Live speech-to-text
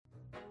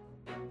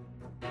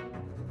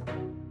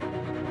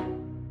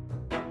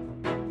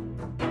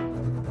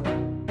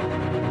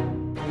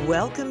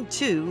Welcome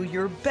to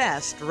Your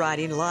Best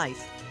Writing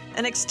Life,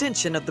 an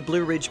extension of the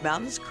Blue Ridge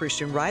Mountains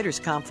Christian Writers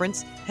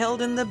Conference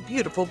held in the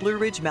beautiful Blue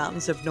Ridge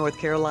Mountains of North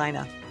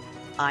Carolina.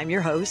 I'm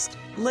your host,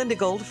 Linda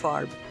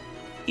Goldfarb.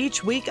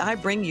 Each week, I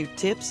bring you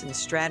tips and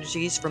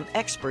strategies from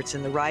experts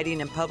in the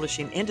writing and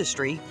publishing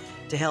industry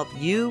to help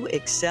you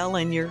excel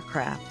in your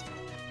craft.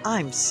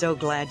 I'm so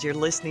glad you're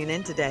listening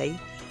in today.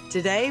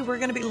 Today, we're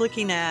going to be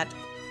looking at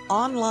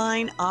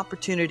online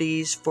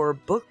opportunities for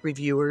book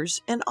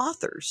reviewers and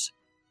authors.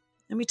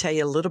 Let me tell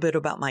you a little bit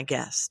about my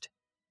guest.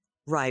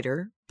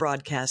 Writer,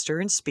 broadcaster,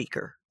 and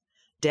speaker.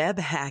 Deb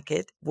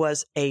Hackett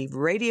was a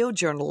radio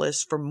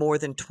journalist for more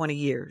than 20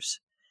 years.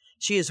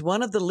 She is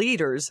one of the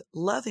leaders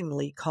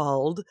lovingly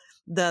called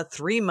the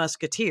Three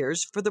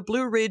Musketeers for the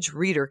Blue Ridge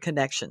Reader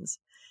Connections.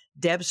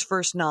 Deb's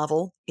first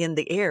novel, In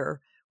the Air,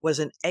 was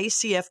an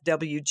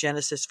ACFW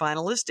Genesis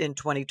finalist in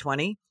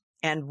 2020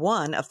 and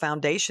won a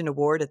Foundation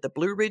Award at the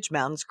Blue Ridge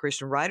Mountains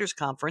Christian Writers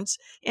Conference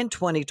in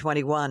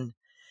 2021.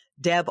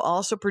 Deb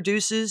also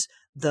produces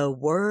the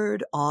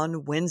Word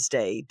on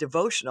Wednesday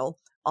devotional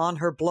on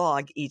her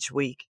blog each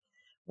week.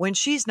 When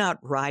she's not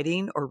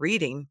writing or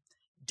reading,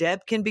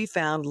 Deb can be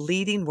found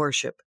leading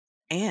worship.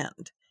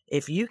 And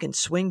if you can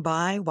swing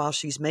by while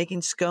she's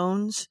making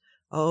scones,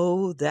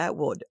 oh, that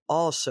would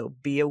also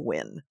be a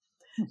win.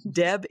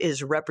 Deb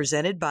is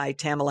represented by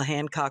Tamala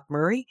Hancock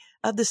Murray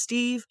of the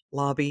Steve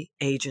Lobby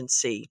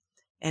Agency.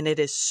 And it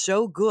is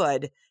so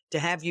good to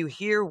have you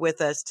here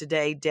with us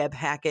today, Deb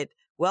Hackett.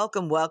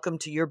 Welcome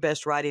to Your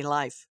Best Writing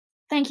Life.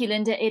 Thank you,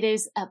 Linda. It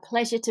is a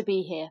pleasure to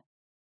be here.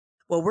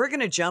 Well, we're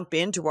going to jump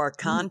into our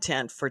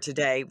content for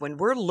today. When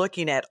we're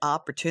looking at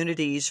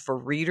opportunities for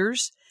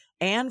readers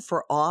and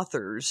for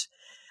authors,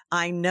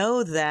 I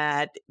know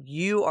that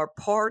you are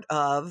part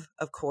of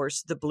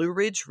course, the Blue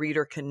Ridge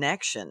Reader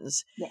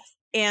Connections. Yes.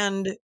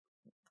 And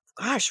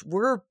gosh,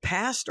 we're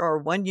past our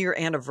 1-year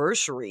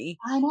anniversary.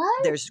 I know.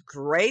 There's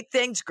great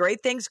things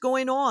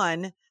going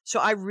on. So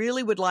I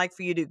really would like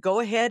for you to go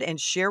ahead and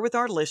share with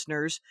our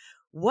listeners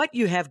what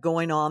you have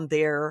going on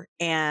there,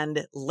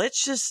 and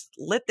let's just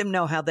let them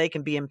know how they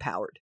can be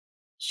empowered.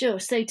 Sure.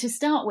 So to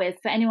start with,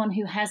 for anyone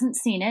who hasn't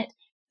seen it,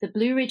 the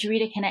Blue Ridge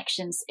Reader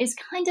Connections is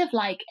kind of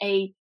like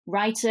a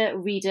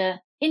writer-reader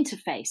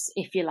interface,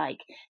 if you like.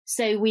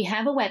 So we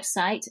have a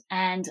website,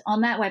 and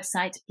on that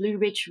website,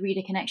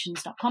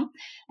 blueridgereaderconnections.com,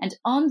 and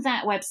on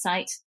that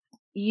website,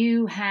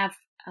 you have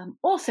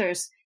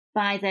authors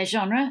by their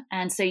genre.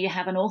 And so you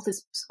have an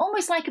author's,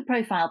 almost like a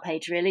profile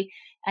page, really.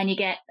 And you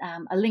get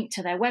a link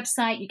to their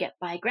website. You get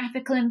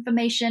biographical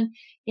information.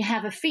 You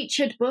have a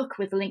featured book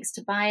with links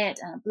to buy it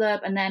and a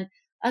blurb, and then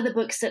other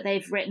books that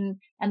they've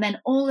written, and then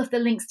all of the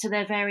links to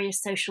their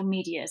various social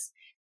medias.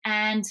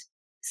 And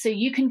so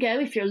you can go,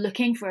 if you're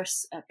looking for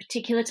a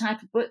particular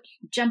type of book,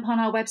 jump on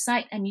our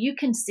website and you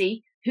can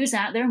see who's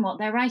out there and what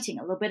they're writing,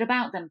 a little bit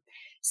about them.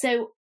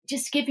 So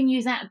just giving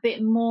you that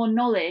bit more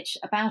knowledge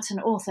about an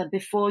author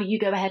before you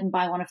go ahead and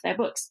buy one of their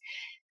books.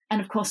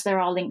 And of course, there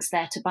are links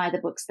there to buy the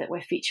books that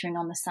we're featuring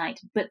on the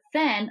site. But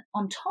then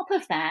on top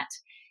of that,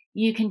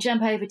 you can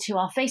jump over to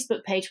our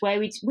Facebook page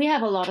where we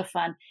have a lot of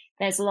fun.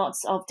 There's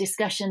lots of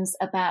discussions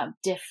about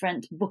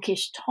different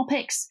bookish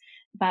topics,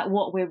 about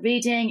what we're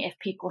reading. If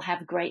people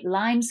have great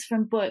lines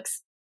from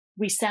books,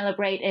 we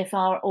celebrate if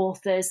our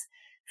authors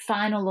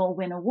final or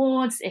win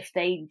awards, if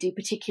they do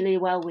particularly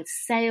well with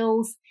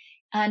sales.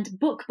 And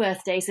book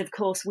birthdays, of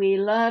course, we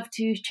love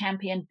to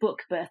champion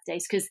book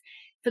birthdays, because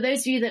for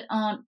those of you that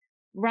aren't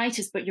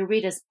writers but you're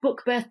readers,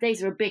 book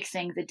birthdays are a big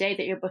thing the day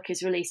that your book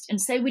is released.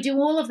 And so we do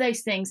all of those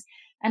things.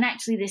 And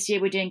actually this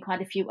year we're doing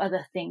quite a few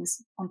other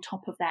things on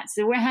top of that.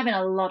 So we're having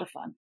a lot of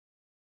fun.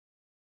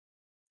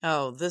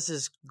 Oh, this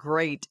is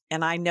great.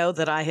 And I know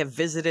that I have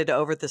visited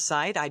over the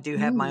site. I do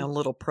have my own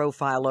little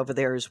profile over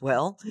there as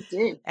well. You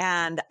do.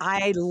 And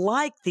I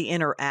like the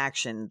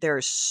interaction.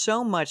 There's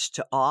so much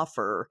to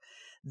offer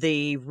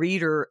the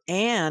reader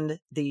and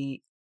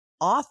the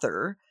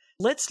author.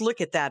 Let's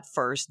look at that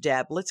first,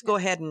 Deb. Let's go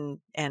ahead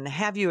and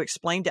have you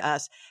explain to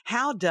us,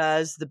 how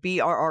does the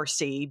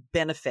BRRC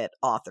benefit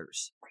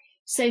authors?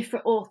 So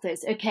for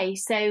authors, okay,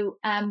 so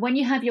when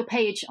you have your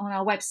page on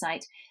our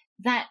website,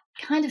 that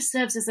kind of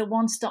serves as a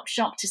one-stop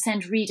shop to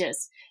send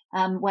readers,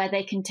 where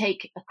they can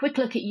take a quick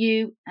look at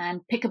you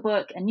and pick a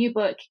book, a new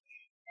book,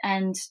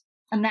 and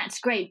that's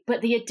great.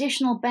 But the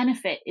additional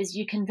benefit is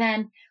you can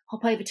then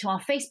hop over to our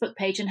Facebook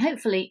page and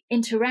hopefully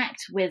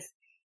interact with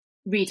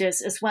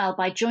readers as well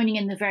by joining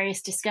in the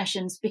various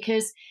discussions,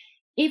 because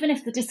even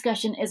if the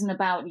discussion isn't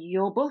about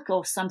your book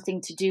or something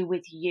to do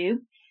with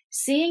you,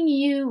 seeing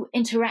you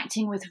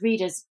interacting with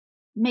readers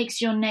makes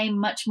your name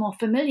much more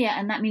familiar.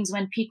 And that means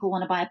when people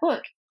want to buy a book,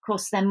 of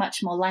course, they're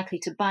much more likely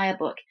to buy a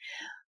book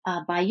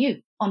by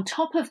you. On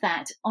top of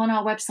that, on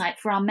our website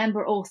for our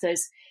member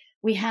authors,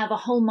 we have a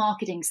whole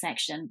marketing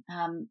section.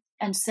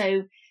 And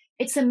so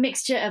it's a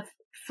mixture of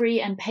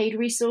free and paid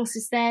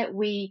resources there.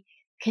 We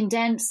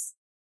condense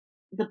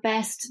the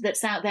best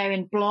that's out there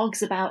in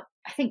blogs about,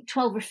 I think,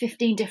 12 or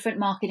 15 different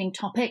marketing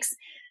topics.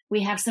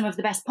 We have some of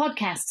the best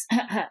podcasts,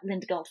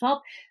 Linda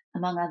Goldfarb,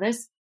 among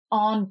others,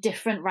 on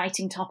different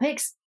writing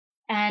topics.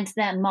 and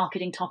then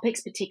marketing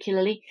topics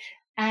particularly.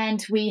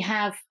 And we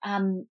have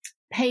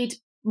paid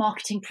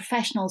marketing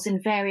professionals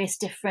in various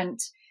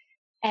different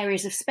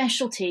areas of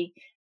specialty.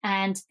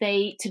 And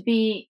to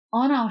be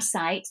on our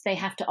site, they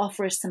have to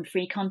offer us some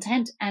free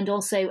content and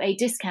also a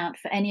discount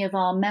for any of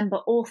our member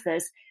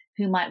authors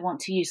who might want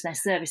to use their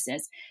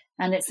services.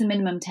 And it's a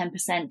minimum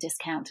 10%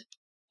 discount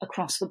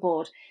across the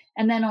board.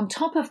 And then on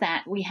top of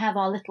that, we have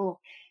our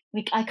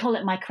I call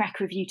it my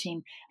crack review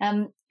team.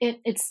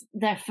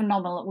 They're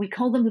phenomenal. We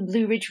call them the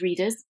Blue Ridge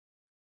Readers.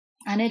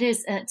 And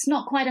it's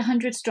not quite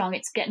 100 strong.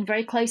 It's getting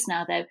very close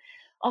now, though,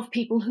 of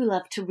people who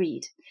love to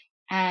read.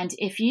 And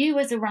if you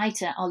as a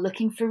writer are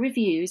looking for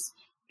reviews,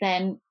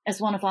 then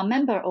as one of our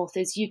member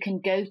authors, you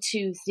can go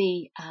to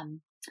the,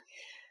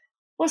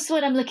 what's the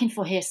word I'm looking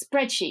for here?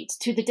 Spreadsheet,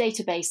 to the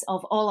database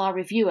of all our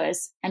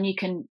reviewers. And you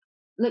can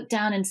look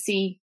down and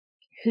see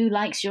who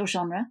likes your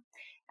genre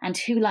and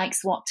who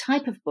likes what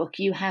type of book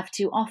you have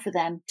to offer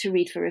them to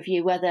read for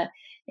review, whether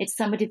it's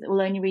somebody that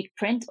will only read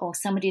print or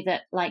somebody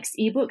that likes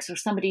ebooks or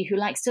somebody who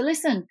likes to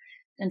listen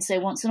and so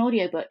wants an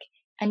audiobook.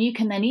 And you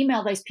can then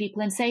email those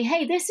people and say,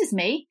 hey, this is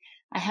me.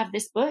 I have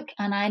this book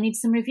and I need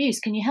some reviews.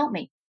 Can you help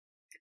me?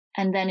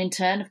 And then in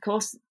turn, of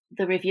course,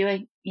 the reviewer,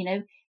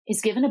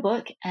 is given a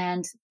book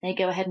and they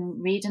go ahead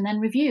and read and then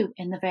review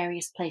in the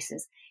various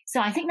places.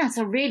 So I think that's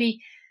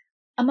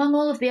among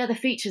all of the other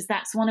features,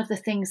 that's one of the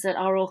things that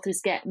our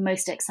authors get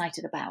most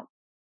excited about.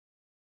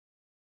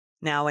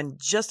 Now, in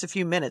just a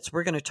few minutes,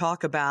 we're going to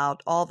talk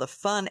about all the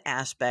fun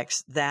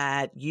aspects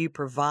that you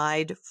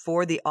provide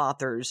for the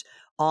authors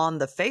on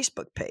the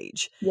Facebook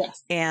page.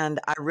 Yes. And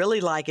I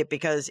really like it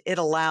because it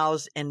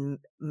allows an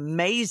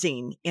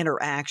amazing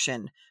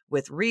interaction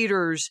with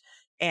readers,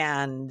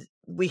 and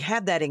we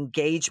have that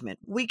engagement.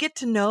 We get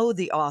to know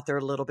the author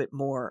a little bit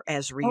more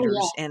as readers.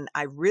 Oh, yeah. And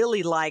I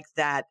really like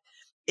that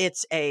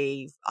it's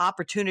a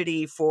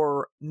opportunity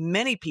for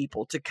many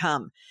people to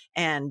come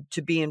and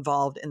to be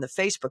involved in the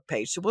Facebook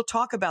page. So we'll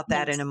talk about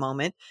that in a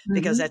moment,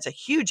 because that's a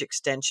huge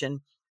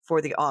extension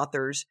for the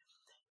authors.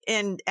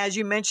 And as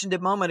you mentioned a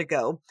moment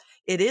ago,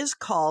 it is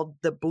called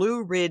the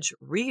Blue Ridge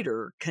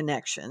Reader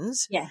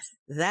Connections. Yes.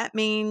 That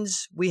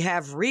means we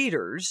have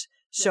readers.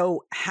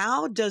 So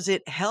how does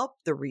it help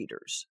the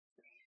readers?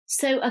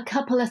 So a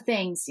couple of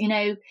things,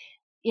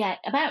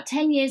 about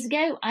 10 years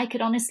ago, I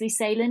could honestly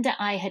say, Linda,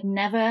 I had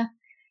never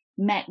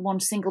met one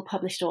single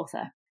published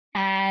author.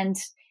 And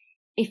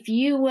if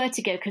you were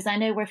to go, because I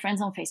know we're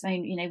friends on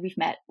Facebook, we've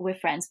met, we're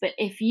friends, but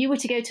if you were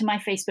to go to my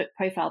Facebook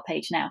profile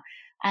page now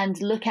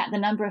and look at the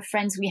number of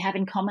friends we have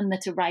in common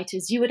that are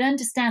writers, you would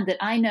understand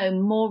that I know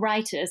more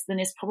writers than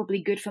is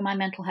probably good for my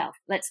mental health.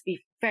 Let's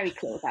be very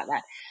clear about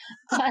that.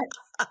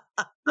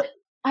 But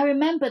I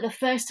remember the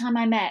first time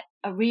I met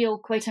a real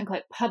quote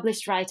unquote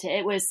published writer.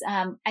 It was,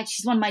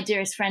 she's one of my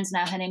dearest friends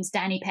now. Her name's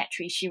Danny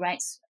Petrie. She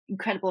writes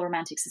incredible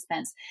romantic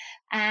suspense.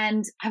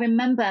 And I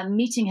remember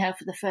meeting her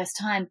for the first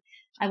time.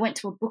 I went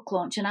to a book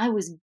launch and I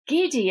was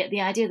giddy at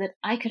the idea that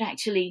I could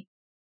actually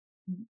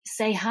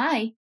say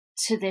hi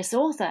to this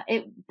author.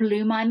 It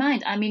blew my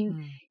mind. I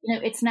mean,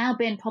 it's now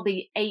been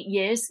probably 8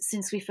 years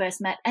since we first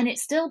met, and it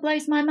still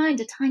blows my mind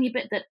a tiny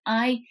bit that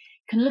I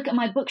can look at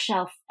my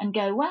bookshelf and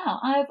go, wow,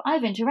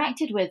 I've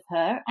interacted with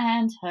her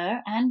and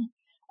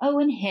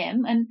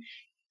him.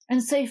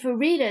 And so for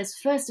readers,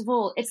 first of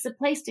all, it's a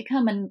place to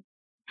come and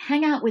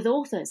hang out with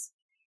authors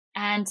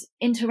and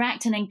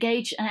interact and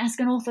engage and ask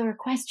an author a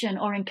question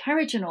or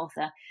encourage an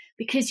author.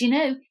 Because,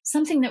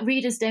 something that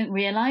readers don't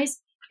realize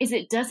is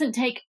it doesn't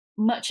take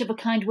much of a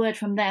kind word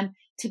from them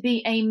to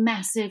be a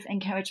massive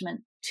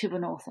encouragement to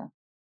an author.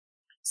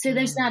 So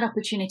there's that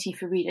opportunity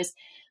for readers.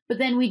 But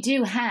then we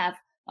do have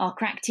our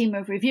crack team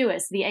of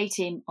reviewers, the A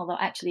team, although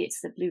actually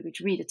it's the Blue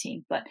Ridge Reader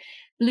team, but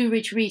Blue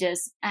Ridge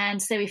Readers.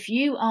 And so if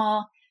you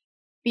are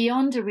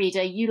beyond a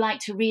reader, you like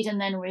to read and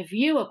then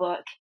review a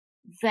book,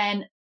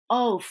 then,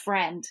 oh,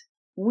 friend,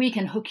 we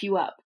can hook you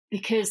up,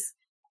 because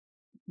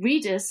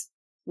readers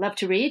love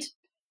to read.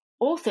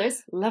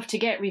 Authors love to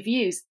get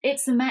reviews.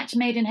 It's a match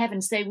made in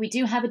heaven. So we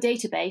do have a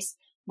database.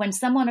 When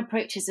someone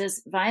approaches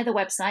us via the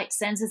website,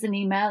 sends us an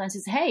email and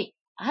says, hey,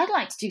 I'd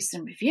like to do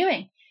some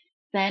reviewing,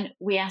 then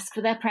we ask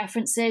for their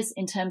preferences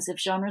in terms of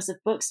genres of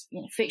books,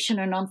 fiction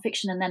or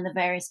nonfiction, and then the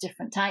various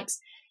different types.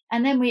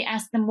 And then we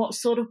ask them what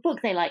sort of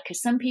book they like,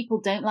 because some people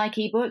don't like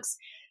ebooks.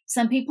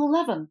 Some people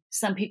love them.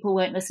 Some people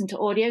won't listen to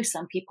audio.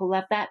 Some people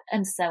love that,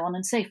 and so on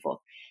and so forth.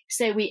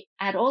 So we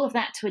add all of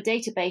that to a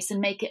database and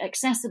make it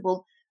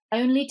accessible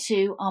only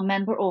to our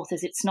member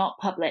authors. It's not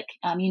public.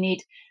 You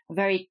need a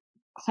very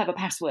clever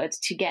password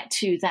to get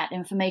to that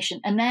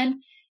information. And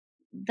then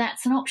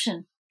that's an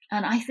option.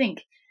 And I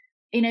think,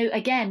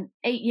 again,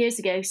 8 years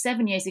ago,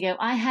 7 years ago,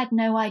 I had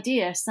no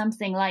idea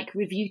something like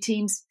review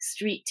teams,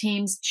 street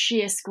teams,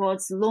 cheer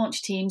squads,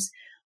 launch teams,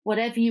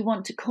 whatever you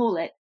want to call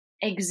it,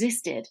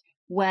 existed,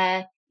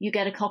 where you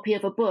get a copy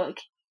of a book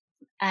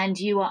and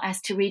you are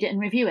asked to read it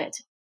and review it.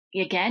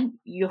 Again,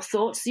 your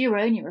thoughts are your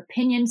own, your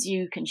opinions,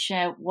 you can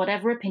share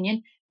whatever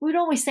opinion. We would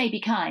always say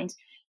be kind.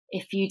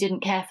 If you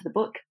didn't care for the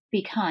book,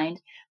 be kind.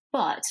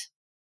 But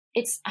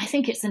I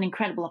think it's an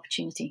incredible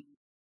opportunity.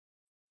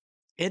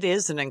 It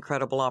is an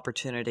incredible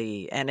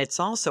opportunity. And it's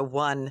also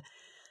one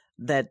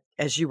that,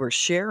 as you were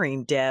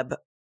sharing, Deb,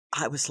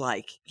 I was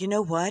like, you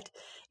know what?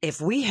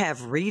 If we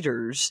have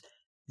readers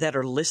that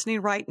are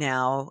listening right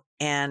now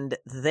and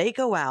they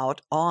go out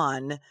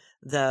on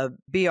the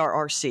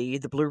BRRC,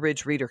 the Blue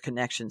Ridge Reader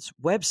Connections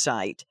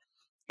website,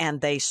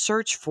 and they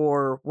search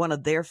for one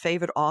of their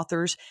favorite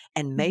authors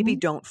and maybe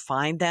don't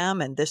find them,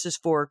 and this is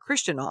for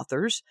Christian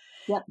authors,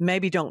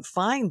 maybe don't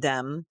find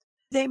them,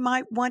 they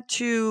might want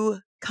to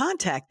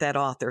contact that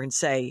author and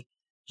say,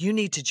 you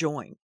need to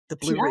join the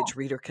Blue Ridge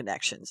Reader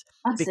Connections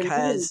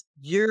because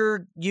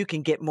you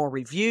can get more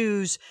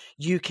reviews.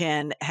 You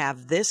can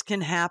have this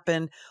can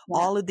happen,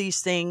 all of these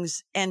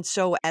things. And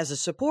so as a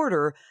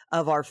supporter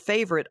of our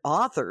favorite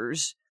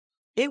authors,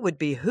 it would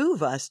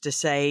behoove us to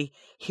say,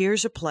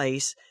 here's a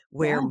place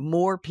where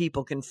more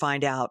people can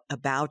find out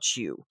about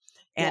you.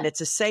 And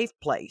it's a safe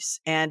place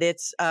and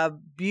it's a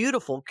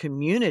beautiful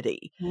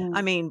community.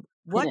 I mean,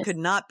 what could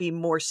not be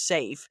more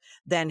safe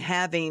than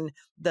having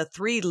the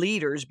three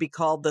leaders be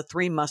called the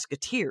Three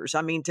Musketeers?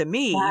 I mean, to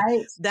me,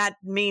 that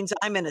means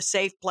I'm in a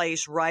safe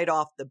place right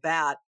off the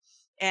bat.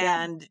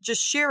 And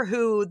just share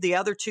who the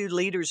other two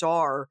leaders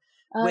are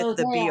with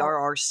the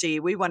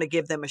BRRC. We want to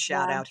give them a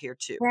shout out here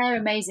too. They're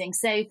amazing.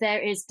 So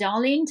there is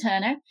Darlene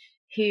Turner,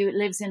 who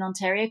lives in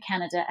Ontario,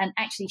 Canada. And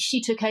actually,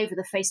 she took over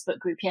the Facebook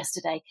group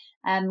yesterday.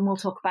 And we'll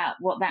talk about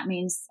what that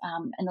means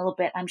in a little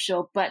bit, I'm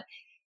sure. But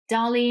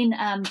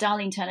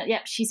Darlene Turner,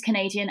 she's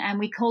Canadian. And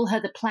we call her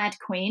the Plaid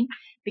Queen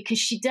because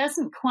she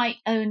doesn't quite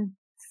own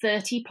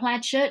 30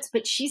 plaid shirts,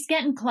 but she's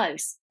getting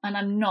close. And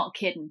I'm not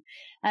kidding.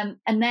 And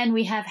then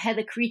we have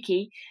Heather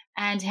Creaky.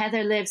 And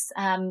Heather lives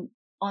on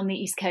the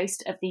East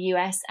Coast of the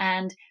US.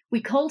 And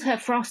we called her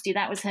Frosty.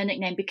 That was her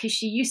nickname because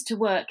she used to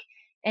work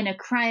in a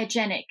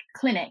cryogenic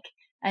clinic.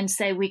 And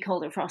so we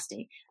called her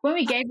Frosty. When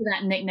we gave her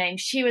that nickname,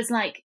 she was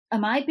like,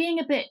 am I being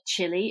a bit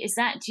chilly?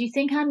 Do you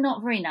think I'm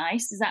not very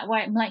nice? Is that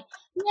why? I'm like,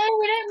 no,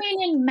 we don't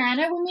mean in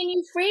manner. We mean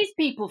you freeze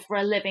people for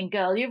a living,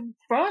 girl. You're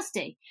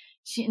Frosty.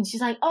 She's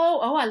like,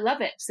 oh, I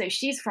love it. So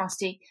she's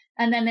Frosty.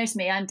 And then there's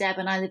me. I'm Deb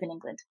and I live in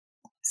England.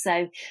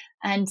 So,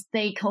 and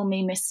they call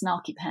me Miss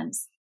Snarky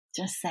Pants.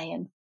 Just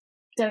saying.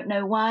 Don't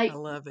know why. I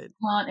love it.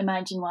 Can't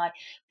imagine why.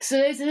 So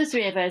those are the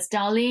three of us.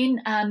 Darlene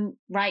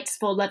writes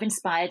for Love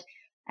Inspired.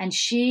 And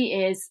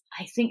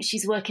I think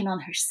she's working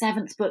on her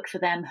 7th book for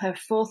them. Her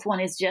 4th one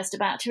is just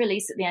about to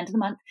release at the end of the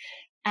month.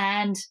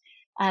 And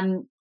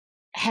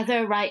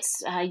Heather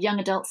writes young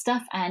adult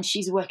stuff, and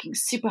she's working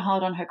super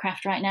hard on her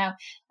craft right now.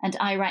 And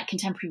I write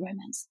contemporary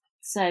romance.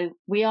 So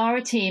we are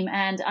a team,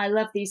 and I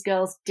love these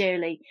girls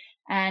dearly.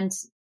 And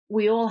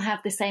we all have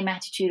the same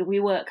attitude.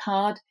 We work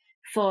hard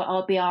for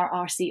our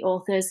BRRC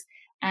authors,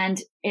 and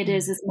it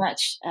is as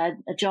much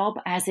a job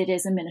as it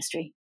is a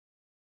ministry.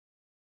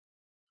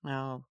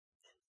 Wow.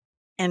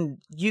 And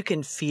you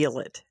can feel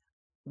it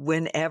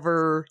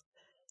whenever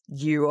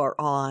you are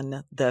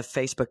on the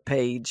Facebook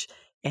page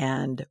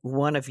and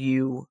one of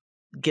you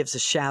gives a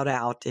shout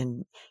out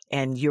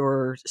and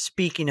you're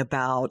speaking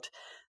about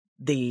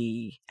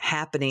the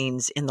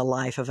happenings in the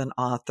life of an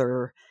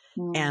author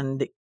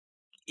and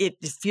it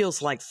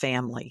feels like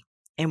family.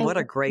 And what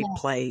a great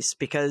place,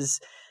 because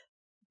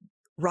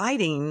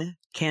writing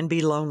can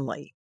be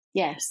lonely.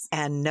 Yes.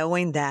 And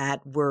knowing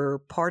that we're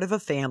part of a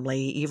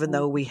family, even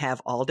though we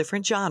have all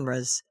different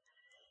genres,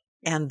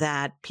 and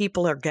that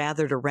people are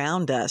gathered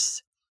around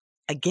us,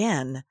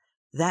 again,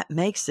 that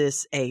makes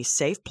this a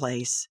safe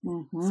place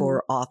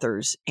for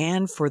authors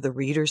and for the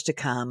readers to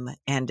come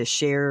and to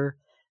share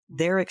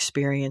their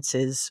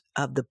experiences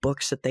of the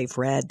books that they've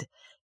read.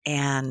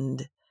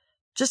 And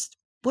just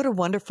what a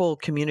wonderful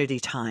community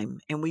time.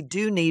 And we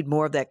do need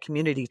more of that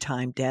community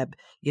time, Deb.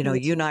 You know,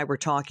 you and I were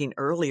talking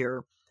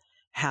earlier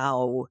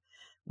how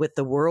with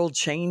the world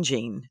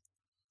changing,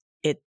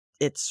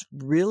 it's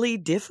really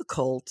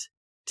difficult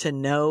to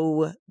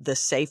know the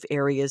safe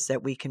areas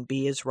that we can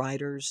be as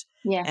writers.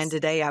 Yes. And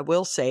today I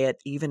will say it,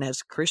 even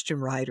as Christian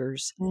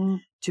writers,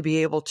 to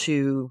be able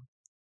to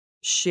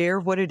share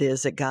what it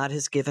is that God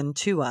has given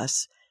to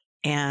us.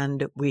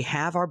 And we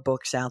have our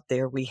books out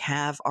there. We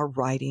have our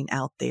writing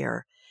out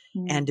there.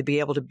 And to be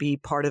able to be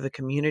part of a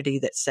community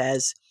that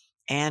says,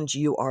 and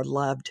you are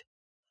loved,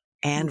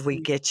 and we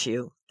get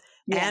you,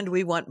 and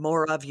we want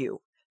more of you.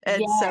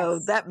 And so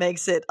that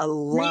makes it a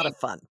lot of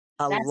fun.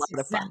 That's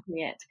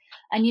exactly it.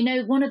 And you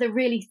know, one of the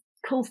really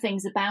cool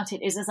things about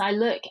it is as I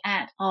look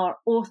at our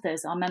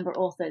authors, our member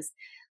authors,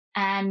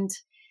 and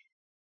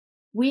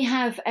we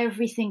have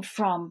everything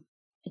from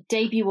a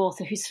debut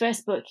author whose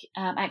first book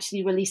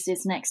actually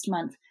releases next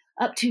month,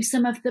 up to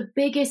some of the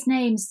biggest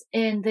names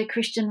in the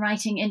Christian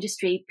writing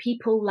industry,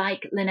 people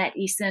like Lynette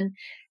Eason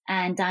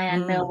and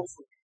Diane Mills,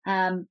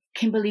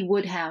 Kimberly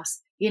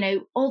Woodhouse, you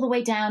know, all the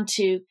way down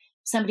to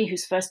somebody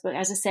whose first book,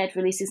 as I said,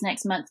 releases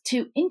next month,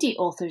 to indie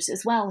authors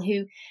as well,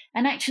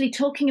 and actually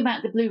talking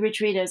about the Blue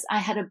Ridge Readers, I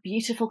had a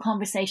beautiful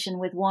conversation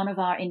with one of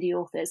our indie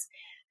authors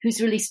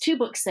who's released 2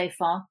 books so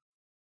far,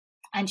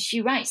 and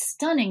she writes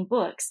stunning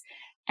books.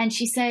 And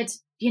she said,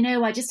 you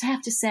know, I just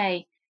have to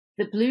say,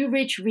 the Blue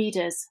Ridge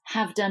Readers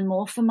have done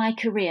more for my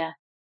career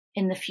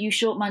in the few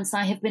short months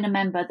I have been a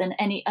member than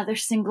any other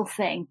single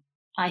thing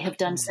I have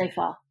done so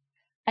far.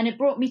 And it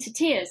brought me to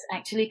tears,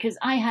 actually, because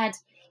I had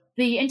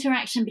the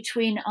interaction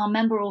between our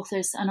member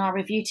authors and our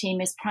review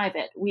team is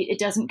private. It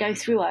doesn't go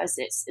through us.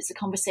 It's a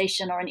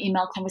conversation or an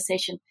email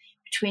conversation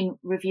between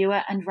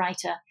reviewer and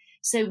writer.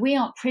 So we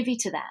aren't privy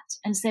to that.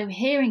 And so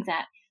hearing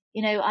that,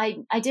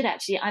 I did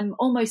actually, I'm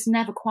almost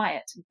never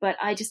quiet, but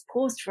I just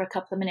paused for a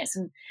couple of minutes,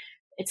 and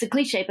it's a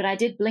cliche, but I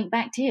did blink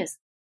back tears.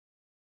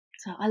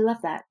 So I love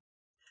that.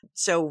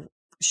 So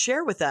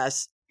share with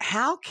us,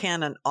 how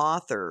can an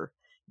author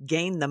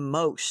gain the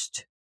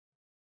most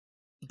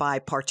by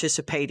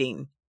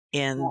participating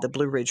in the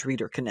Blue Ridge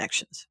Reader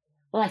Connections?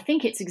 Well, I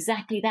think it's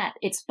exactly that.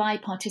 It's by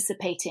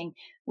participating.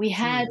 We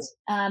had,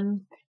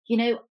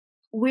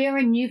 we're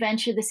a new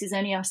venture. This is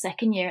only our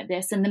second year at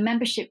this, and the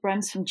membership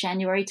runs from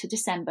January to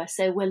December.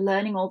 So we're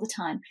learning all the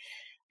time.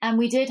 And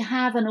we did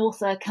have an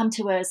author come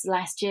to us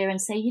last year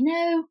and say,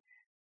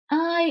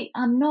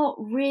 I'm not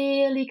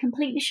really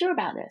completely sure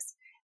about this.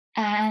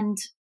 And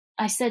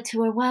I said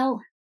to her,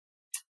 well,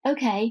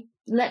 okay,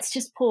 let's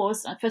just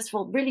pause. First of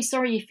all, really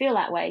sorry you feel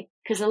that way,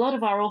 because a lot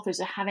of our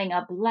authors are having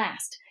a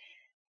blast.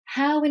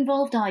 How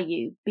involved are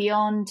you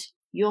beyond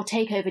your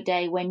takeover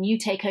day when you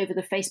take over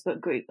the Facebook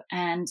group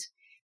and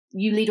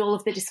you lead all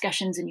of the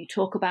discussions and you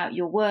talk about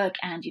your work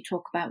and you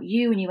talk about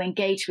you and you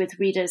engage with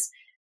readers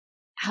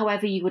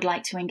however you would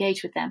like to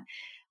engage with them?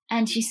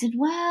 And she said,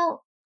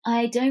 well,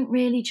 I don't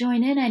really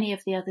join in any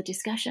of the other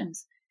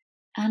discussions.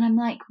 And I'm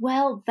like,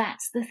 well,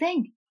 that's the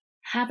thing.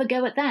 Have a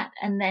go at that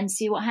and then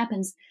see what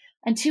happens.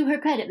 And to her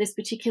credit, this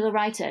particular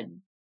writer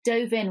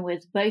dove in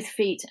with both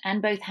feet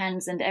and both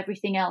hands and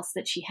everything else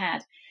that she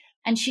had.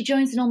 And she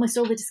joins in almost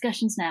all the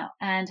discussions now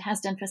and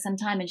has done for some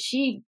time. And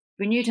she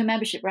renewed her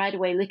membership right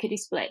away,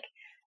 lickety-split.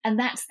 And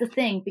that's the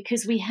thing,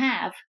 because we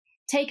have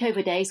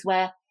takeover days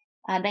where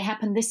they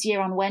happen this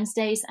year on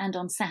Wednesdays and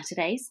on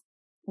Saturdays,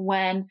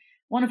 when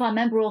one of our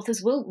member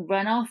authors will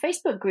run our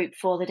Facebook group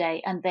for the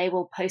day and they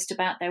will post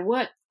about their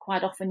work.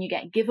 Quite often you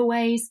get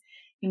giveaways.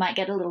 You might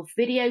get a little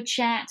video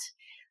chat.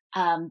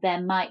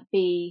 There might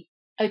be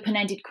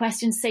open-ended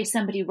questions. Say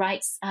somebody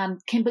writes,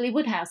 Kimberly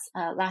Woodhouse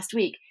last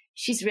week,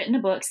 she's written a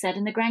book set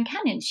in the Grand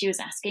Canyon. She was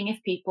asking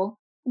if people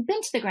had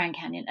been to the Grand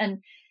Canyon. And,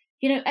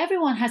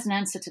 everyone has an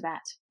answer to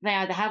that. They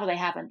either have or they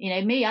haven't.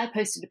 Me, I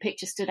posted a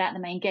picture, stood at the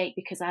main gate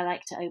because I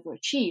like to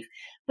overachieve.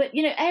 But,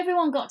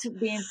 everyone got to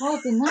be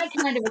involved in that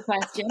kind of a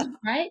question,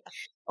 right?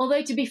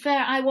 Although, to be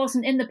fair, I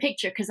wasn't in the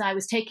picture because I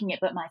was taking it,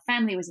 but my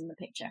family was in the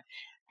picture.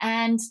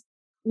 And,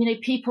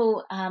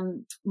 people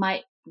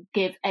might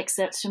give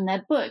excerpts from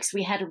their books.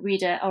 We had a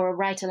reader or a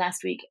writer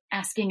last week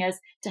asking us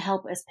to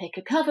help us pick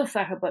a cover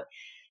for her book.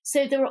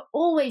 So there are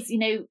always,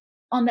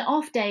 on the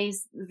off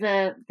days,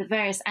 the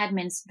various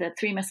admins, the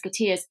Three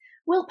Musketeers,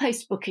 will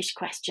post bookish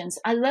questions.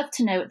 I love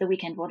to know at the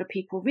weekend, what are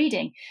people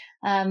reading?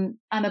 I'm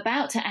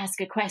about to ask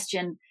a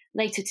question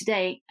later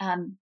today.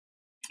 I'm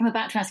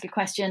about to ask a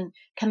question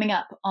coming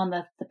up on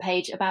the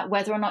page about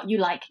whether or not you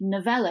like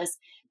novellas,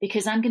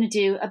 because I'm going to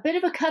do a bit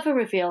of a cover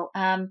reveal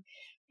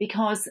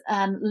because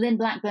Lynn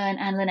Blackburn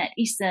and Lynette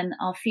Easton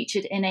are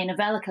featured in a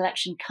novella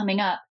collection coming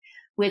up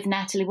with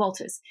Natalie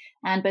Walters.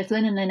 And both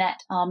Lynn and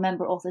Lynette are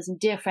member authors and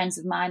dear friends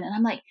of mine. And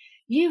I'm like,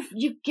 you've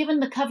given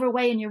the cover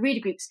away in your reader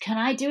groups. Can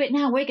I do it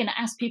now? We're going to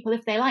ask people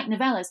if they like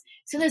novellas.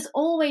 So there's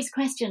always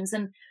questions.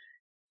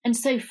 And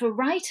so for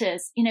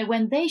writers,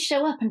 when they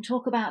show up and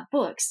talk about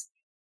books,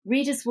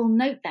 readers will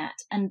note that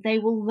and they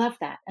will love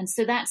that. And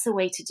so that's a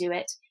way to do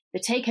it. The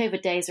takeover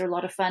days are a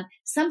lot of fun.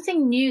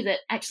 Something new that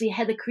actually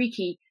Heather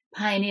Creaky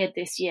pioneered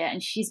this year,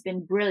 and she's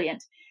been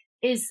brilliant,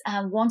 is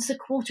once a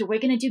quarter, we're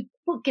going to do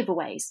book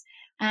giveaways.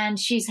 And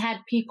she's had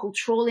people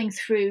trawling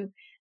through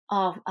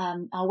our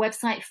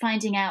website,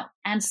 finding out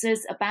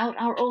answers about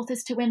our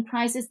authors to win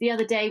prizes. The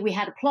other day, we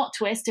had a plot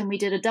twist and we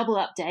did a double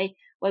up day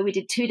where we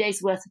did 2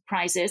 days worth of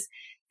prizes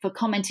for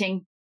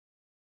commenting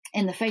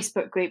in the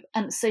Facebook group.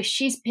 And so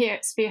she's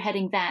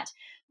spearheading that.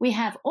 We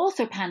have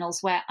author panels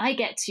where I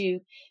get to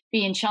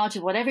be in charge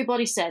of what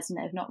everybody says.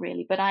 No, not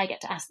really, but I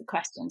get to ask the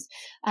questions.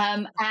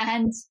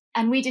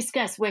 And we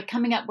discuss, we're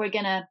going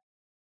to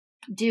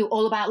do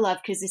All About Love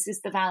because this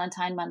is the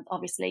Valentine month,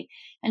 obviously.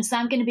 And so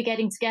I'm going to be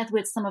getting together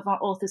with some of our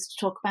authors to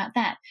talk about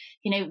that.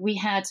 We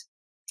had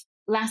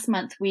last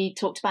month, we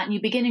talked about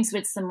new beginnings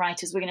with some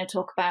writers. We're going to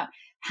talk about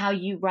how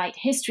you write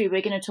history.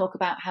 We're going to talk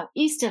about how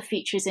Easter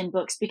features in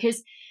books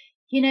because,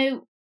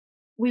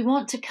 we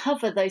want to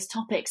cover those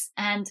topics.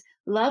 And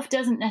love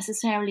doesn't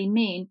necessarily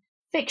mean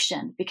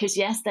fiction because,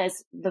 yes,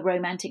 there's the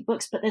romantic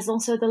books, but there's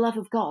also the love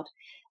of God.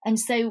 And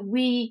so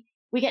we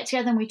get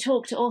together and we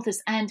talk to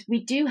authors, and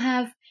we do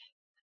have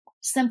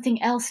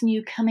something else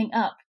new coming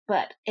up,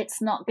 but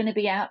it's not going to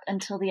be out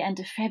until the end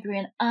of February,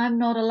 and I'm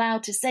not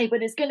allowed to say,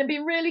 but it's going to be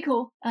really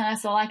cool.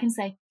 That's all I can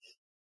say.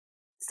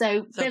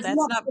 So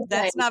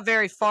that's not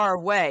very far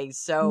away.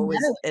 So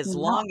no, as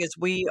long as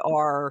we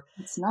are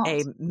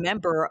a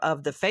member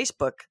of the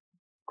Facebook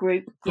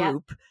group,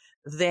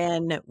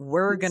 then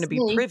we're going to be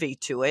See. privy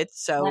to it.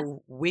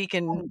 So we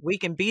can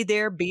be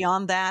there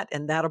beyond that,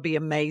 and that'll be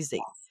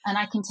amazing. And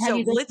I can tell So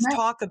you this let's much.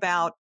 talk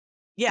about,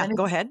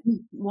 go ahead.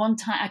 One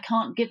time, I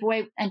can't give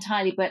away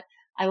entirely, but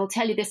I will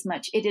tell you this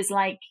much. It is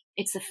like,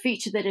 it's a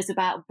feature that is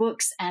about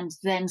books and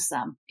then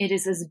some. It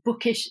is as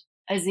bookish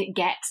as it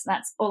gets.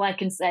 That's all I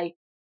can say.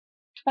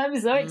 I'm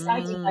so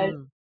excited about it.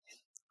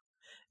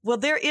 Well,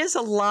 there is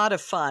a lot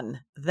of fun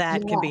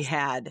that can be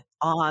had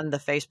on the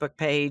Facebook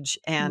page,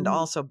 and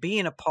also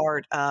being a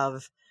part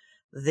of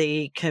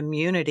the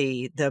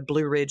community, the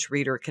Blue Ridge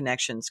Reader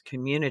Connections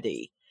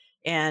community.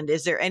 And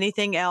is there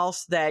anything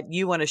else that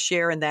you want to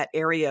share in that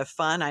area of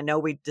fun? I know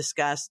we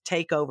discussed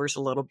takeovers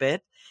a little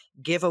bit,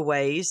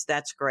 giveaways.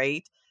 That's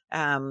great.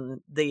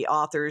 The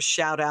authors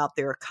shout out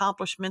their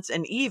accomplishments,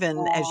 and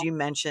even, as you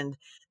mentioned,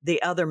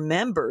 the other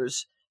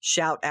members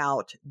shout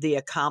out the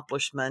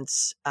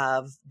accomplishments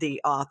of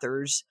the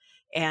authors.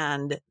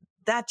 And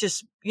that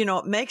just,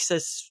 it makes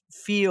us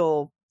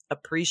feel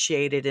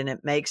appreciated, and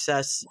it makes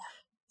us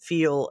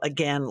feel,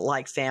 again,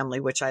 like family,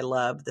 which I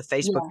love. The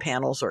Facebook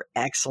panels are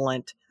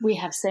excellent. We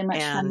have so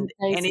much fun.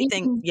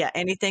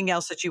 Anything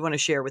else that you want to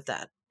share with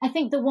that? I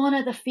think the one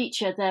other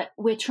feature that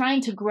we're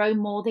trying to grow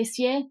more this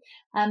year,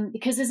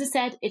 because as I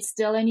said, it's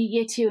still only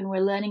year 2 and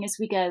we're learning as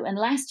we go. And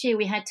last year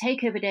we had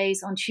takeover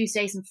days on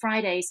Tuesdays and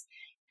Fridays.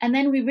 And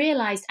then we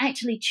realized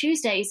actually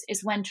Tuesdays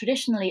is when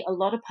traditionally a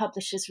lot of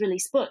publishers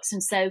release books.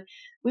 And so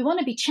we want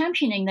to be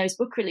championing those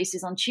book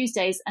releases on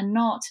Tuesdays and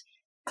not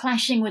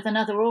clashing with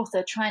another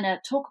author trying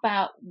to talk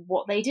about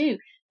what they do.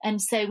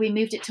 And so we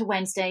moved it to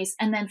Wednesdays.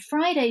 And then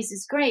Fridays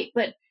is great,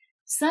 but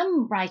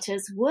some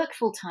writers work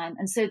full time.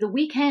 And so the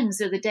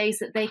weekends are the days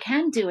that they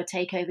can do a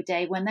takeover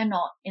day when they're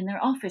not in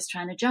their office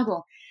trying to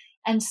juggle.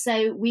 And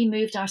so we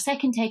moved our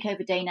second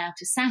takeover day now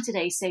to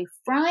Saturday. So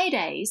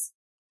Fridays,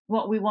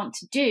 what we want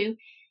to do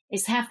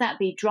is have that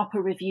be drop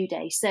a review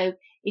day. So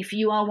if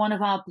you are one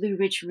of our Blue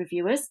Ridge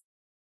reviewers,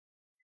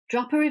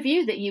 drop a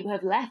review that you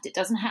have left. It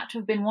doesn't have to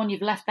have been one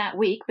you've left that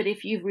week, but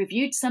if you've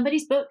reviewed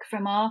somebody's book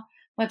from our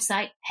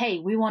website, hey,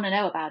 we want to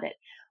know about it.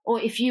 Or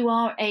if you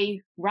are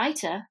a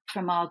writer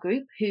from our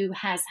group who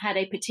has had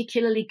a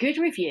particularly good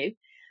review,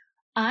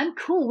 I'm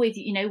cool with,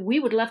 we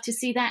would love to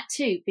see that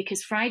too,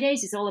 because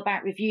Fridays is all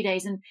about review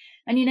days. And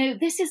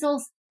this is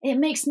all, it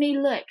makes me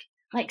look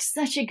like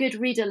such a good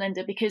reader,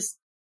 Linda, because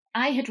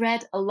I had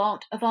read a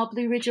lot of our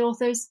Blue Ridge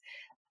authors.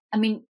 I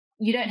mean,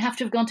 you don't have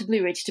to have gone to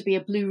Blue Ridge to be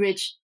a Blue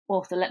Ridge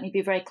author. Let me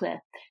be very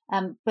clear.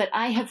 But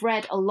I have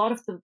read a lot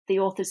of the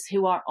authors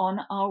who are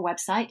on our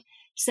website.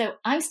 So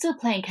I'm still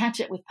playing catch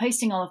up with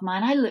posting all of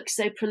mine. I look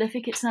so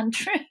prolific, it's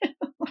untrue.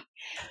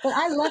 But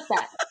I love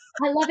that.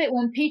 I love it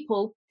when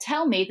people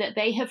tell me that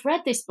they have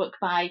read this book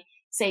by,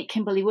 say,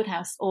 Kimberly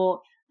Woodhouse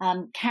or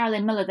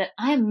Carolyn Miller that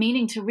I am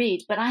meaning to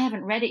read, but I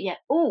haven't read it yet.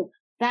 Oh,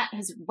 that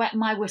has wet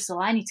my whistle.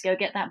 I need to go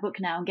get that book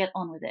now and get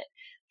on with it.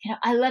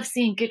 I love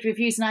seeing good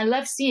reviews, and I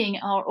love seeing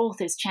our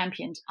authors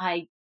championed.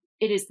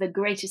 It is the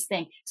greatest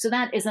thing. So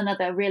that is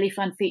another really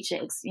fun feature.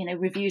 It's,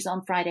 reviews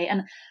on Friday.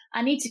 And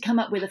I need to come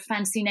up with a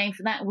fancy name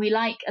for that. We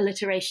like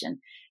alliteration.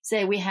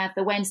 So we have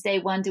the Wednesday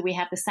Wonder, we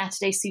have the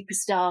Saturday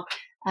Superstar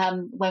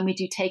when we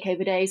do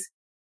takeover days.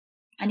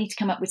 I need to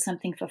come up with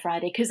something for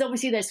Friday, because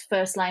obviously there's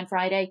First Line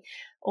Friday,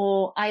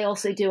 or I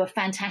also do a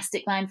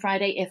Fantastic Line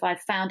Friday. If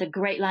I've found a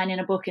great line in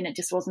a book and it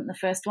just wasn't the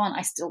first one,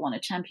 I still want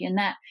to champion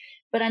that.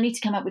 But I need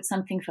to come up with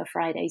something for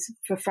Fridays,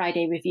 for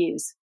Friday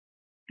reviews.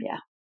 Yeah,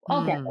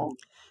 I'll get one.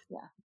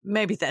 Yeah.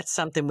 Maybe that's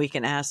something we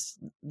can ask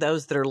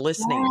those that are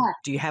listening. Yeah.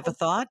 Do you have a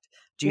thought?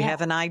 Do you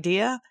have an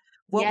idea?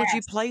 What would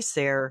you place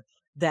there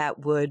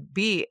that would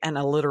be an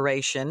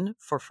alliteration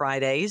for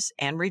Fridays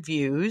and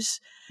reviews?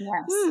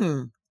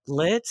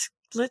 Yes.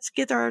 Let's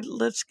get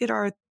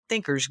our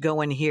thinkers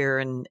going here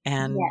and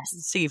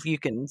see if you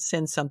can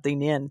send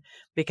something in,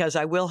 because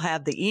I will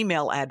have the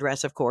email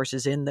address, of course,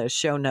 is in the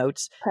show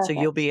notes. Perfect.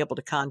 So you'll be able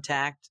to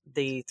contact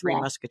the Three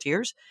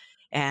Musketeers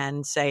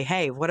and say,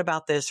 hey, what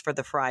about this for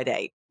the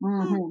Friday?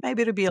 Mm-hmm.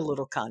 Maybe it'll be a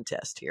little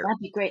contest here. That'd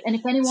be great. And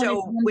if anyone is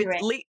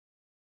wondering,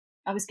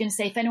 I was going to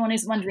say, if anyone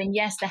is wondering,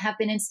 yes, there have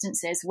been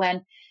instances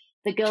when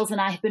the girls and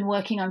I have been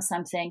working on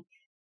something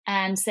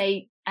and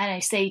say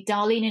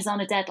Darlene is on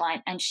a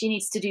deadline and she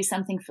needs to do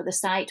something for the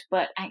site,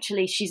 but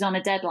actually she's on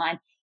a deadline.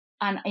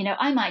 And,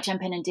 I might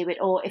jump in and do it.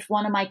 Or if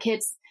one of my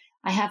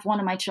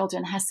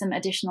children has some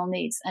additional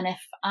needs, and if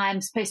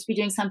I'm supposed to be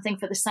doing something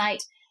for the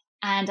site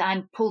and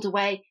I'm pulled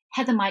away,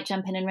 Heather might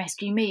jump in and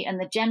rescue me. And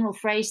the general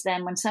phrase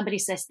then when somebody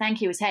says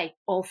thank you is, hey,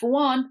 all for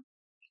one.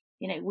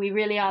 We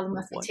really are the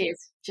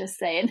Musketeers, just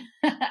saying.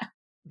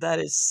 That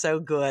is so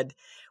good.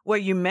 Well,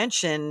 you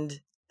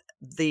mentioned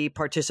the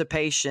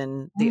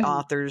participation, the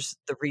authors,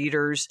 the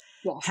readers.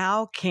 Yes.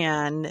 How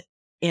can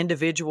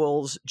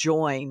individuals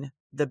join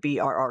the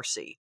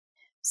BRRC?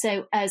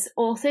 So as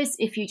authors,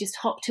 if you just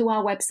hop to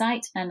our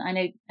website, and I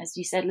know, as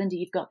you said, Linda,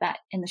 you've got that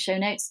in the show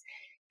notes,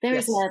 there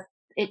is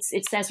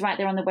it says right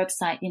there on the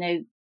website,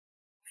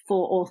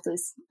 for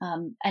authors,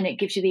 and it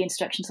gives you the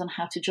instructions on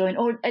how to join.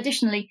 Or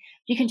additionally,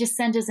 you can just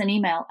send us an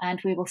email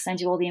and we will send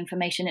you all the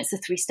information. It's a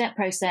 3-step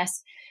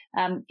process.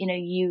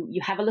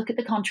 You have a look at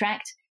the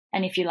contract,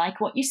 and if you like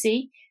what you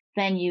see,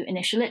 then you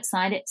initial it,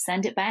 sign it,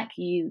 send it back.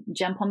 You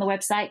jump on the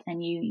website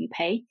and you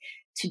pay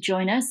to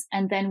join us.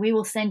 And then we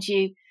will send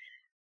you,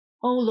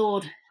 oh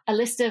Lord, a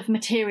list of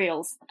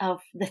materials of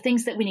the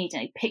things that we need.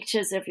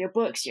 Pictures of your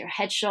books, your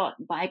headshot,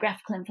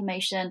 biographical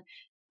information,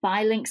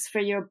 buy links for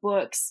your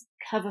books,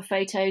 cover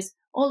photos,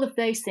 all of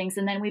those things.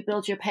 And then we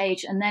build your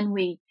page, and then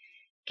we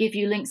give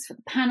you links for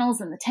the panels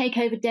and the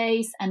takeover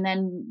days. And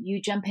then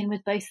you jump in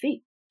with both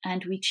feet,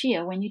 and we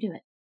cheer when you do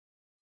it.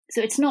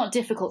 So it's not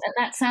difficult. And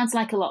that sounds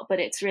like a lot, but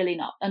it's really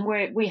not. And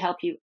we help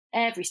you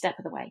every step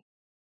of the way.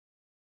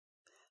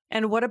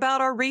 And what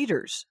about our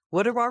readers?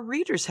 What do our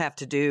readers have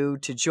to do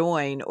to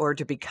join or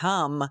to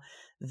become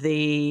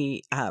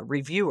the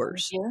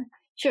reviewers?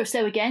 Sure.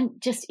 So again,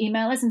 just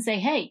email us and say,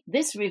 hey,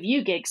 this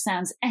review gig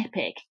sounds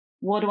epic.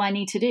 What do I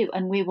need to do?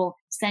 And we will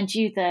send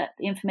you the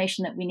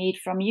information that we need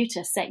from you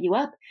to set you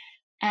up.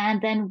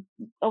 And then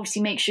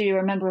obviously make sure you're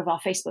a member of our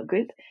Facebook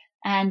group.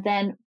 And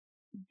then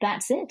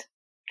that's it.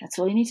 That's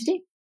all you need to do.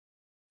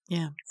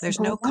 Yeah. There's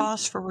no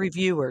cost for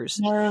reviewers.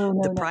 No.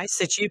 Price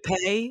that you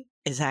pay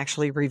is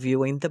actually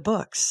reviewing the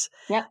books.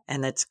 Yep.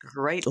 And that's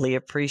greatly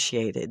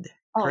appreciated.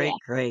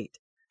 Great.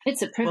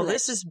 It's a privilege. Well,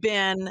 this has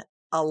been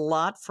a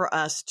lot for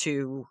us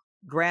to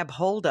grab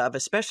hold of,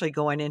 especially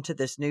going into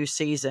this new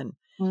season.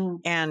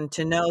 And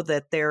to know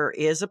that there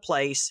is a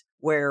place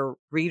where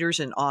readers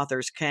and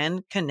authors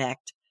can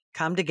connect,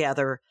 come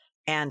together,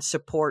 and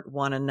support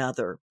one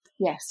another.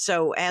 Yes.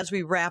 So as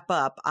we wrap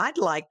up, I'd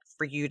like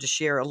for you to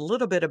share a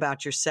little bit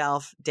about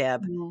yourself,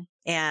 Deb,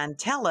 and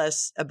tell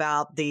us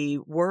about the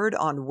Word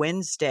on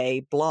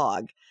Wednesday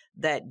blog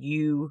that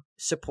you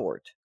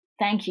support.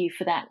 Thank you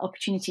for that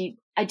opportunity.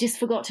 I just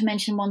forgot to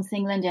mention one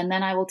thing, Linda, and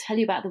then I will tell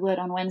you about the Word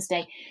on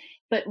Wednesday.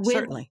 But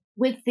Certainly.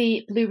 With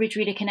the Blue Ridge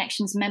Reader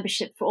Connections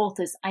membership for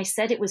authors, I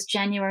said it was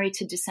January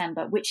to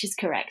December, which is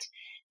correct.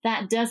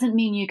 That doesn't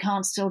mean you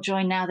can't still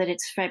join now that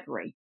it's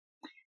February.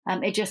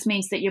 It just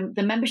means that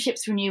the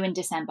memberships renew in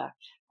December.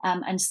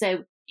 And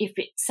so if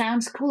it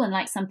sounds cool and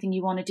like something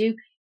you want to do,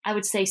 I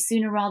would say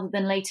sooner rather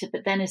than later.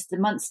 But then as the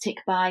months tick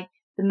by,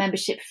 the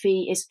membership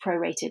fee is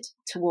prorated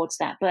towards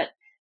that. But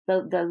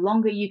the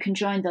longer you can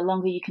join, the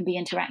longer you can be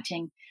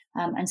interacting.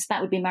 And so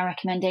that would be my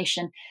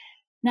recommendation.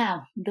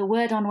 Now, the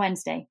Word on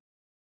Wednesday.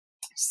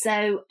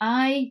 So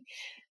I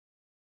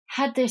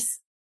had this,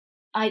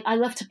 I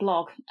love to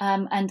blog,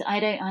 and I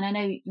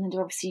know, Linda,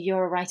 obviously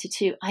you're a writer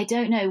too. I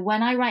don't know,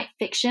 when I write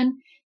fiction,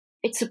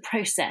 it's a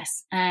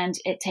process and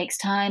it takes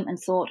time and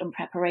thought and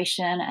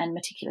preparation and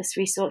meticulous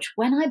research.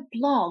 When I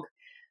blog,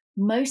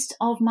 most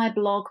of my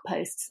blog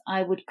posts,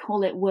 I would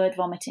call it word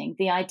vomiting.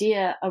 The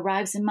idea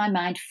arrives in my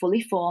mind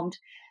fully formed,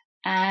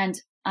 and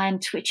I'm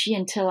twitchy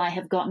until I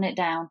have gotten it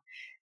down.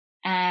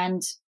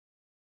 And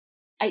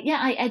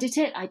I edit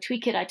it, I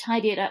tweak it, I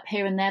tidy it up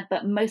here and there,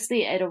 but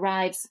mostly it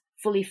arrives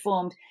fully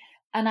formed.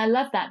 And I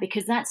love that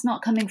because that's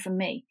not coming from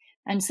me.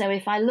 And so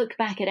if I look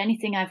back at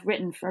anything I've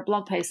written for a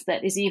blog post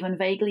that is even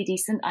vaguely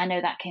decent, I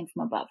know that came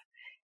from above.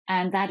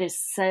 And that is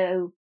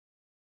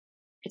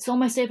it's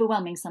almost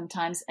overwhelming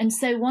sometimes. And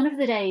so one of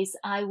the days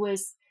I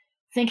was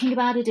thinking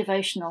about a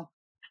devotional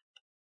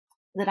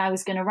that I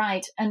was going to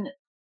write. And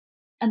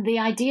the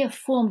idea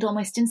formed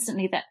almost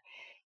instantly that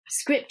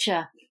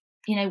Scripture,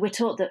 we're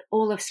taught that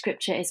all of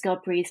Scripture is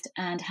God-breathed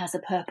and has a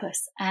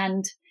purpose.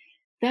 And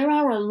there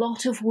are a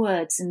lot of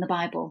words in the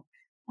Bible.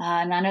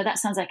 And I know that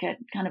sounds like a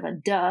kind of a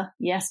duh.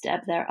 Yes,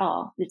 Deb, there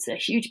are. It's a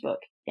huge book.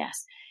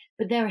 Yes.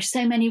 But there are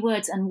so many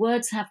words, and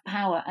words have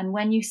power. And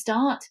when you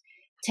start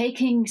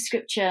taking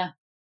Scripture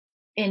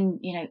in,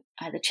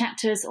 either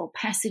chapters or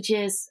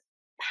passages,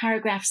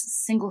 paragraphs,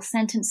 single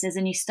sentences,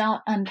 and you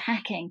start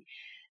unpacking,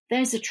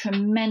 there's a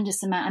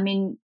tremendous amount. I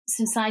mean,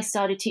 since I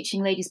started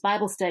teaching ladies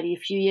Bible study a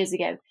few years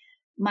ago,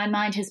 my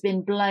mind has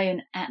been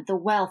blown at the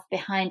wealth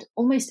behind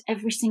almost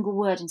every single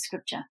word in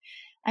Scripture.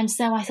 And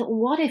so I thought,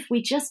 what if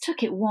we just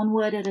took it one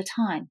word at a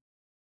time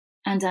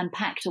and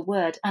unpacked a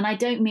word? And I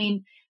don't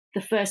mean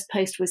the first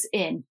post was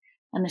in,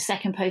 and the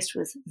second post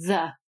was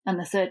the, and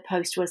the third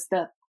post was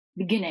the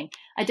beginning.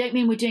 I don't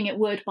mean we're doing it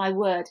word by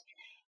word,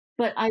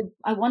 but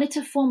I wanted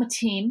to form a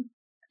team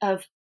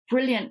of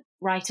brilliant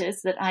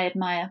writers that I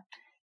admire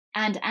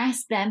and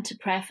ask them to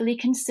prayerfully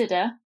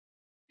consider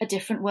a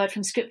different word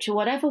from Scripture,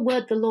 whatever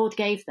word the Lord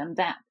gave them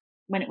that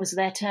when it was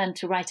their turn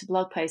to write a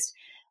blog post,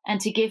 and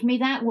to give me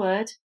that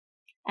word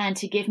and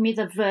to give me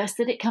the verse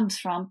that it comes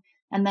from,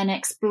 and then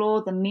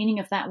explore the meaning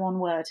of that one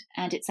word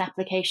and its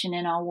application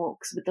in our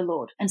walks with the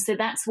Lord. And so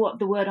that's what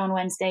the Word on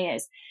Wednesday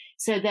is.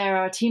 So there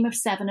are a team of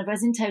 7 of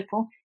us in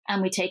total,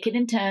 and we take it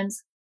in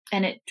turns,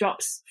 and it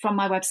drops from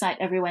my website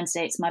every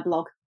Wednesday. It's my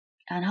blog,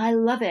 and I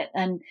love it.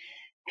 And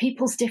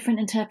people's different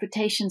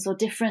interpretations or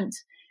different,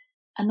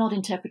 and not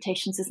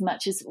interpretations as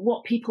much as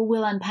what people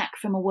will unpack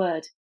from a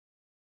word,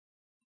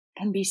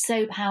 can be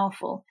so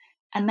powerful.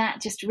 And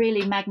that just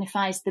really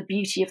magnifies the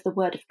beauty of the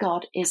Word of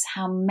God, is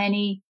how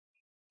many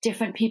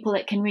different people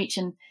it can reach.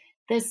 And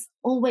there's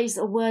always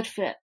a word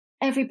for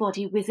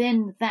everybody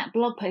within that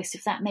blog post,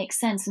 if that makes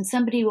sense. And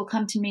somebody will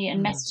come to me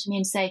and message me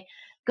and say,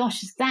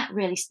 gosh, that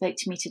really spoke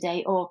to me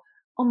today, or,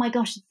 oh my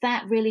gosh,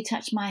 that really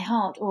touched my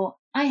heart, or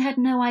I had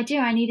no idea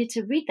I needed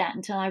to read that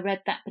until I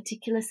read that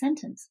particular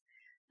sentence.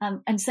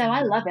 And so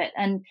I love it.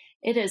 And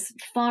it has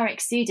far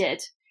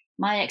exceeded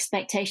my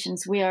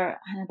expectations. We are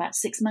about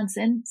 7 months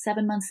in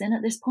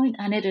at this point,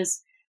 and it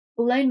has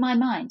blown my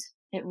mind.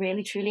 It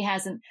really, truly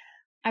has. And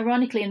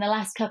ironically, in the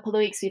last couple of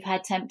weeks, we've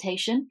had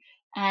temptation,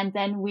 and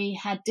then we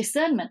had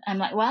discernment. I'm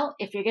like, well,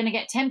 if you're going to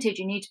get tempted,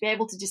 you need to be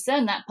able to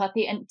discern that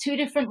puppy. And 2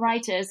 different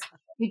writers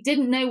who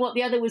didn't know what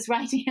the other was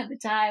writing at the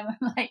time.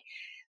 I'm like,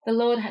 the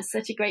Lord has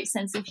such a great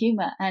sense of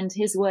humor, and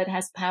his word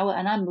has power,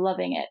 and I'm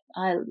loving it.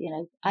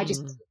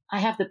 I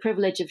have the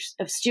privilege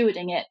of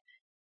stewarding it,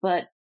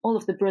 but all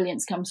of the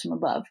brilliance comes from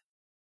above.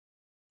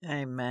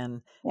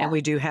 Amen. Yeah. And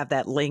we do have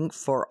that link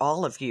for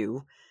all of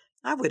you.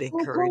 I would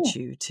encourage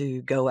you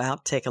to go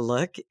out, take a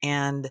look,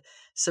 and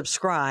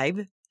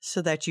subscribe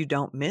so that you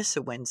don't miss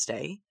a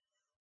Wednesday.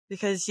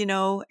 Because,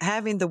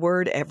 having the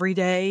word every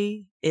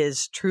day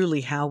is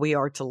truly how we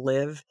are to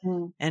live,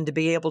 and to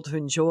be able to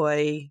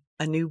enjoy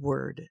a new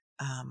word,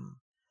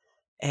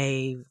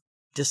 a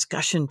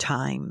discussion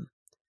time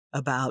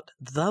about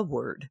the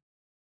word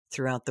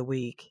throughout the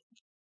week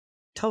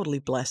totally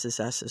blesses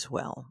us as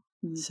well.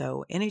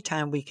 So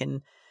anytime we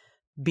can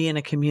be in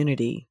a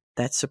community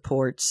that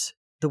supports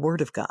the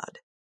word of God,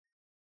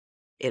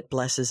 it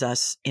blesses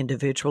us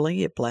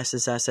individually, it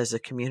blesses us as a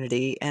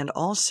community, and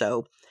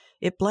also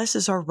it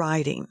blesses our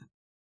writing.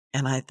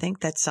 And I think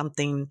that's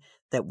something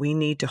that we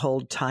need to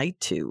hold tight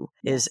to,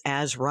 is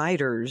as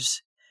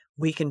writers,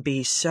 we can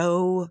be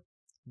so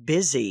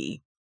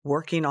busy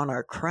working on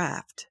our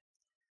craft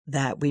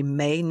that we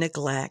may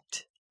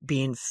neglect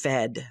being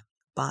fed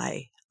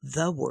by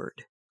the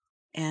word.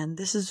 And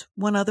this is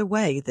one other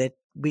way that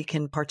we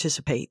can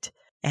participate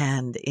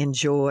and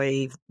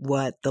enjoy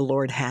what the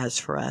Lord has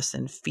for us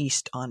and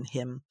feast on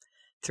him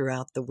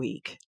throughout the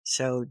week.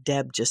 So,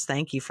 Deb, just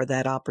thank you for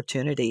that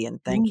opportunity,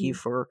 and thank you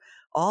for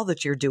all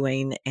that you're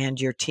doing and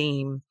your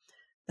team.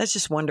 That's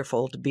just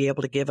wonderful to be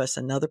able to give us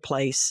another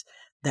place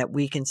that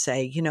we can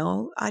say,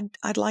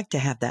 I'd like to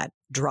have that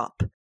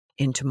drop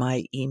into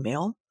my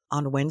email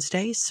on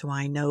Wednesdays, so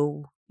I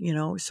know,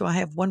 so I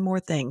have one more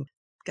thing.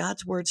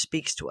 God's word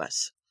speaks to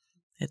us.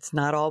 It's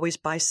not always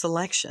by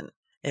selection.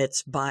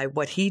 It's by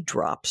what he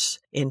drops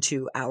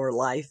into our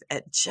life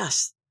at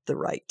just the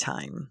right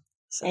time.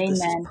 So Amen.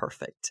 This is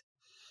perfect.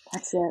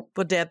 That's it.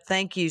 Well, Deb,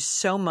 thank you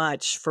so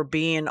much for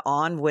being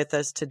on with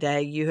us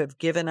today. You have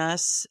given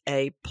us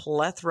a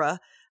plethora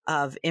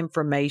of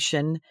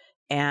information,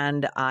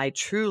 and I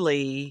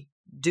truly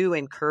do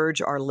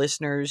encourage our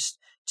listeners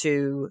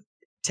to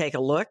take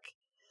a look,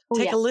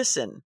 take a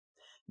listen.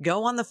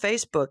 Go on the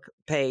Facebook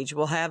page.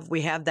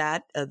 We have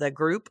that, the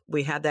group.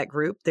 We have that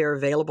group. They're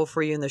available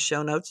for you in the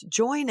show notes.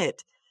 Join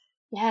it.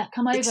 Yeah,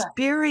 come over.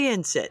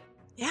 Experience it.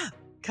 Yeah,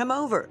 come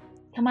over.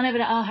 Come on over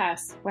to our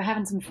house. We're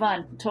having some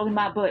fun. We're talking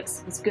about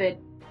books. It's good.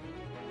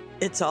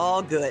 It's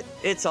all good.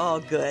 It's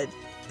all good.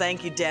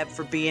 Thank you, Deb,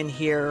 for being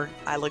here.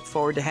 I look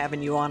forward to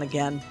having you on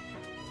again.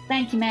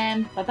 Thank you,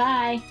 ma'am.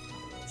 Bye-bye.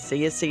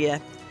 See ya.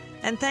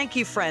 And thank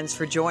you, friends,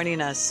 for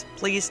joining us.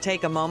 Please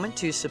take a moment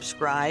to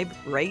subscribe,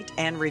 rate,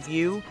 and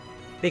review,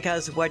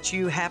 because what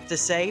you have to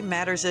say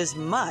matters as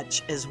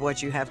much as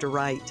what you have to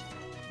write.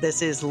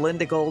 This is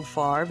Linda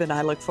Goldfarb, and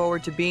I look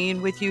forward to being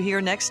with you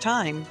here next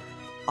time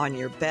on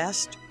Your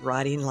Best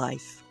Writing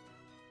Life.